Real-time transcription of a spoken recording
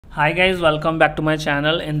Hi guys, welcome back to my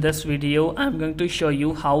channel. In this video I'm going to show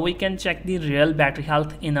you how we can check the real battery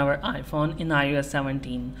health in our iPhone in iOS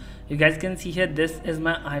 17. You guys can see here this is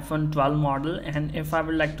my iPhone 12 model, and if I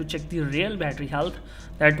would like to check the real battery health,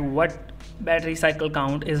 that what battery cycle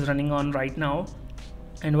count is running on right now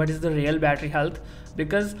and what is the real battery health,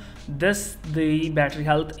 because the battery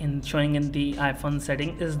health in showing in the iPhone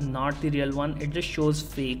setting is not the real one. It just shows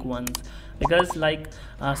fake ones, because like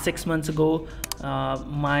 6 months ago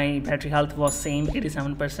my battery health was same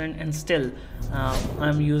 87%, and still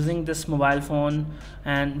I'm using this mobile phone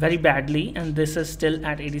and very badly, and this is still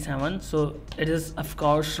at 87. So it is of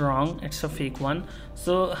course wrong, it's a fake one.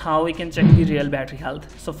 So how we can check the real battery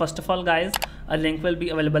health? So first of all guys, a link will be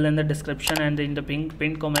available in the description and in the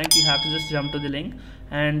pinned comment. You have to just jump to the link,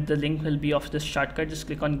 and the link will be of this shortcut. Just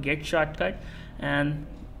click on get shortcut, and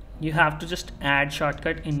you have to just add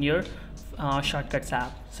shortcut in your shortcuts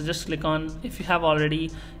app. So just click on, if you have already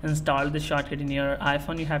installed the shortcut in your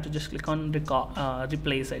iPhone, you have to just click on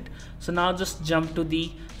replace it. So now just jump to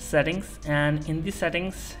the settings, and in the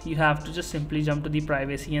settings you have to just simply jump to the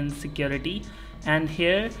privacy and security, and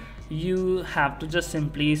here you have to just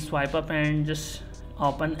simply swipe up and just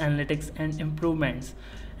open analytics and improvements,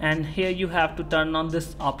 and here you have to turn on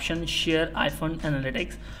this option share iPhone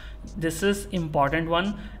analytics. This is important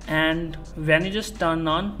one, and when you just turn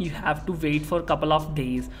on, you have to wait for a couple of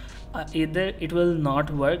days. Either it will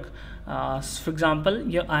not work. For example,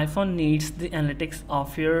 your iPhone needs the analytics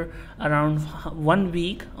of your around 1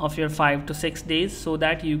 week of your 5 to 6 days, so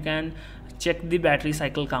that you can check the battery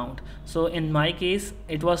cycle count. So in my case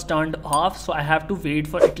it was turned off, so I have to wait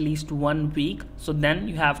for at least 1 week, so then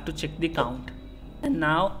you have to check the count. And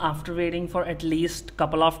now after waiting for at least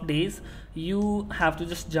couple of days, you have to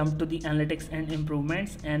just jump to the analytics and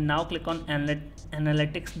improvements, and now click on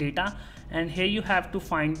analytics data, and here you have to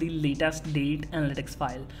find the latest date analytics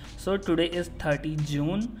file. So today is 30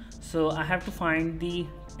 June, so I have to find the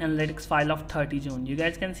analytics file of 30 June. You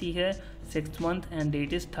guys can see here 6th month and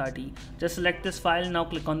date is 30. Just select this file, now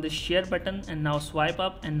click on the share button, and now swipe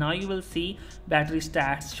up, and now you will see battery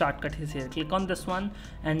stats shortcut is here. Click on this one,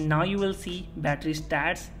 and now you will see battery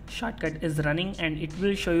stats shortcut is running, and it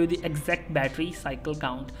will show you the exact battery cycle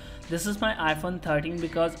count. This is my iPhone 13,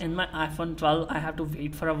 because in my iPhone 12 I have to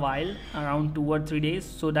wait for a while, around 2 or 3 days,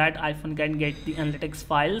 so that iPhone can get the analytics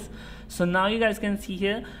files. So now you guys can see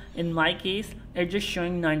here, in my case it's just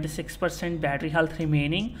showing 96% battery health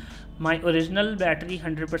remaining. My original battery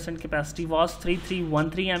 100% capacity was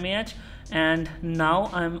 3313 mAh, and now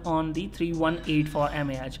I'm on the 3184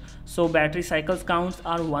 mAh. So battery cycles counts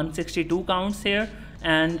are 162 counts here,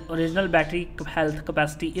 and original battery health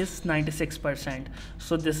capacity is 96%.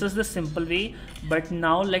 So this is the simple way. But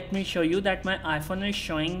now let me show you that my iPhone is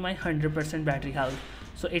showing my 100% battery health.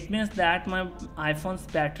 So it means that my iPhone's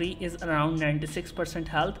battery is around 96%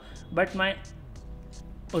 health, but my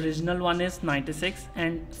original one is 96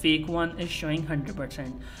 and fake one is showing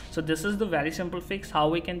 100%. So this is the very simple fix how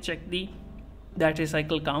we can check the battery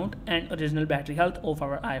cycle count and original battery health of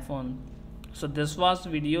our iPhone. So this was the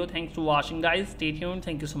video. Thanks for watching guys. Stay tuned.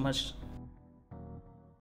 Thank you so much.